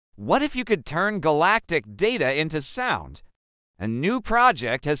What if you could turn galactic data into sound? A new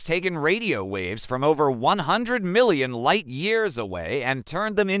project has taken radio waves from over 100 million light years away and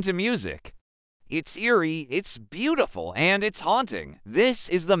turned them into music. It's eerie, it's beautiful, and it's haunting. This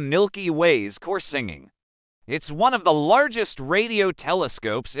is the Milky Way's core singing. It's one of the largest radio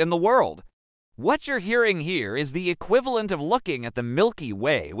telescopes in the world. What you're hearing here is the equivalent of looking at the Milky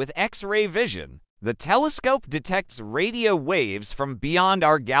Way with X-ray vision. The telescope detects radio waves from beyond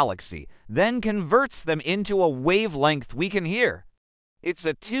our galaxy, then converts them into a wavelength we can hear. It's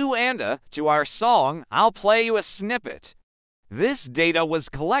a two-anda to our song, I'll Play You a Snippet. This data was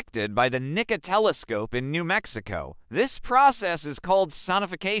collected by the NICA telescope in New Mexico. This process is called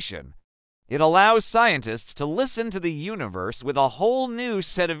sonification. It allows scientists to listen to the universe with a whole new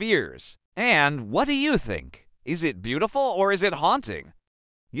set of ears. And what do you think? Is it beautiful or is it haunting?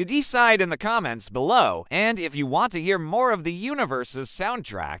 You decide in the comments below, and if you want to hear more of the universe's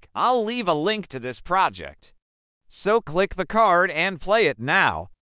soundtrack, I'll leave a link to this project. So click the card and play it now.